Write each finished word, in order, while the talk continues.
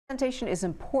Representation is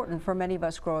important. For many of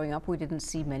us growing up, we didn't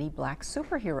see many black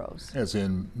superheroes. As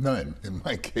in none, in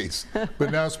my case. But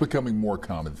now it's becoming more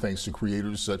common thanks to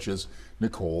creators such as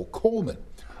Nicole Coleman.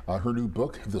 Her new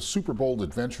book, The Super Bold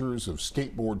Adventures of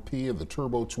Skateboard P and the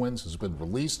Turbo Twins, has been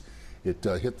released. It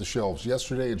hit the shelves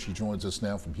yesterday, and she joins us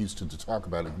now from Houston to talk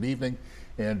about it. Good evening,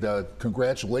 and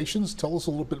congratulations. Tell us a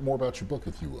little bit more about your book,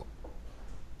 if you will.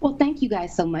 Well, thank you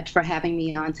guys so much for having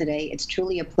me on today. It's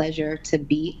truly a pleasure to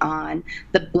be on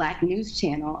the Black News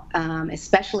Channel,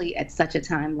 especially at such a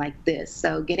time like this.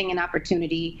 So getting an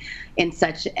opportunity in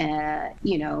such a,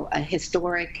 a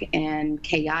historic and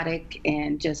chaotic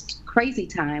and just crazy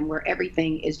time where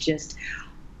everything is just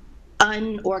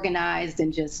unorganized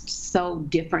and just so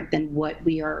different than what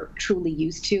we are truly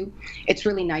used to. It's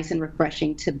really nice and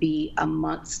refreshing to be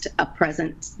amongst a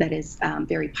presence that is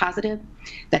very positive,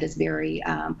 that is very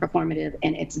performative,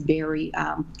 and it's very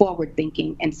forward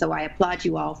thinking. And so I applaud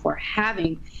you all for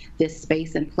having this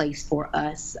space in place for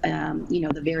us,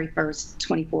 the very first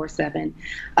 24/7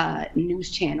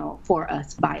 news channel for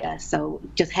us, by us. So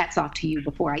just hats off to you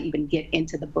before I even get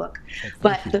into the book.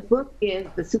 But the book is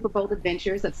The Super Bold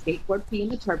Adventures of Skateboard P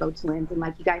and the Turbo Twins. And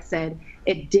like you guys said,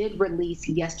 it did release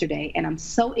yesterday. And I'm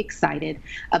so excited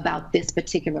about this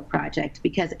particular project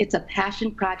because it's a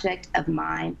passion project of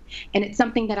mine. And it's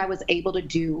something that I was able to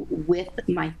do with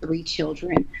my 3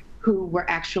 children, who were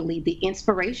actually the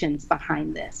inspirations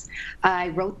behind this. I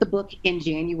wrote the book in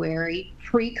January,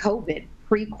 pre-COVID,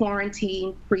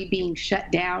 pre-quarantine, pre-being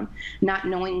shut down, not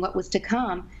knowing what was to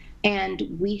come.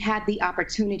 And we had the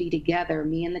opportunity together,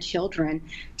 me and the children,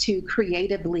 to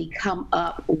creatively come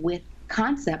up with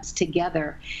concepts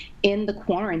together in the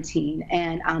quarantine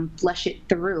and flush it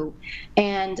through.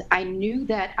 And I knew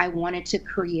that I wanted to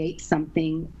create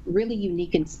something really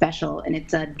unique and special. And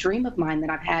it's a dream of mine that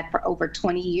I've had for over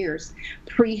 20 years,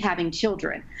 pre-having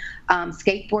children.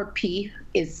 Skateboard P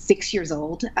is 6 years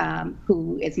old,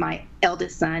 who is my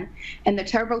eldest son. And the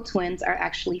Turbo Twins are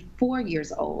actually 4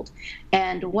 years old.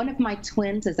 And one of my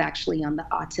twins is actually on the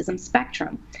autism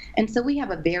spectrum. And so we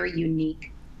have a very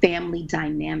unique family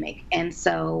dynamic. And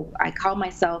so I call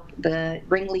myself the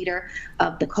ringleader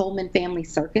of the Coleman family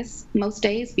circus most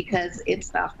days because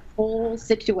it's a whole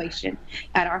situation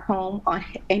at our home on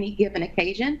any given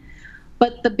occasion.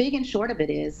 But the big and short of it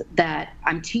is that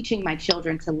I'm teaching my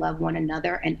children to love one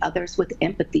another and others with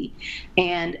empathy.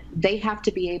 And they have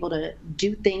to be able to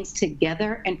do things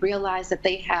together and realize that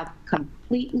they have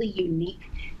completely unique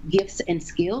gifts and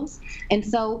skills. And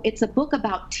so it's a book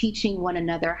about teaching one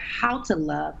another how to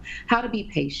love, how to be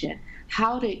patient,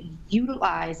 how to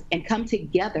utilize and come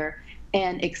together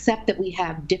and accept that we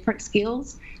have different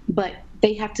skills, but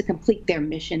they have to complete their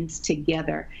missions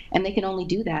together. And they can only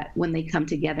do that when they come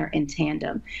together in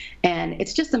tandem. And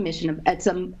it's just a mission of,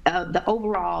 the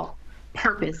overall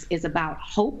purpose is about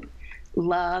hope,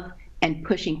 love, and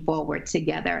pushing forward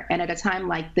together. And at a time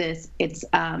like this, it's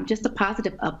just a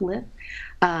positive uplift.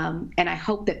 And I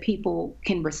hope that people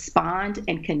can respond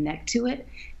and connect to it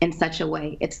in such a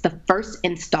way. It's the first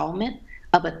installment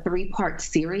of a 3-part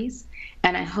series.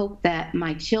 And I hope that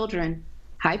my children,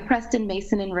 hi Preston,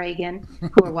 Mason, and Reagan,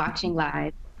 who are watching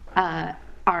live,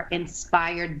 are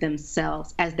inspired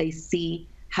themselves as they see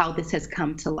how this has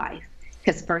come to life.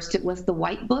 Because first it was the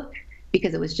white book,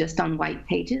 because it was just on white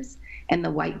pages, and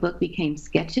the white book became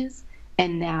sketches,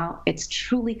 and now it's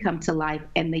truly come to life,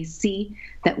 and they see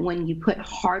that when you put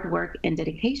hard work and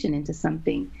dedication into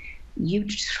something, you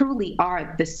truly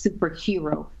are the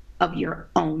superhero of your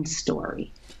own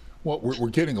story. Well, we're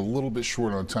getting a little bit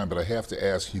short on time, but I have to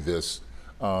ask you this.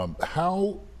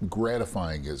 How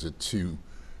gratifying is it to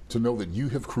know that you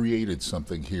have created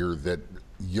something here that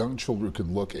young children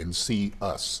can look and see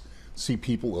us, see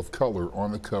people of color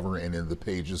on the cover and in the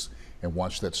pages, and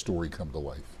watch that story come to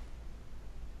life?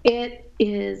 It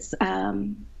is, I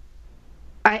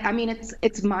mean,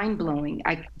 it's mind-blowing.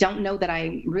 I don't know that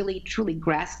I'm really truly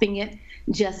grasping it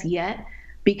just yet,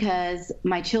 because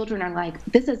my children are like,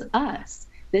 this is us.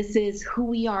 This is who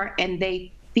we are, and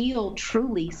they feel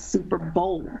truly super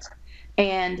bold.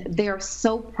 And they're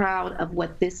so proud of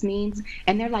what this means.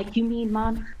 And they're like, you mean,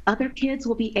 Mom, other kids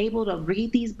will be able to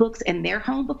read these books in their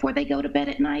home before they go to bed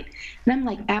at night? And I'm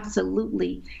like,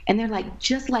 absolutely. And they're like,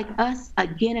 just like us,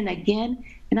 again and again.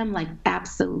 And I'm like,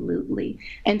 absolutely.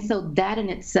 And so that in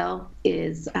itself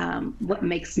is what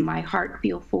makes my heart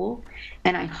feel full.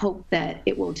 And I hope that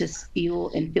it will just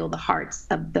fuel and fill the hearts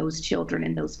of those children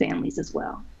and those families as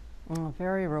well. Oh,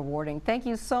 very rewarding. Thank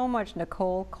you so much,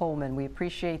 Nicole Coleman. We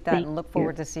appreciate that and look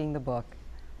forward to seeing the book.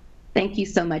 Thank you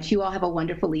so much. You all have a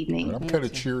wonderful evening. I'm kind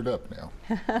of cheered up now.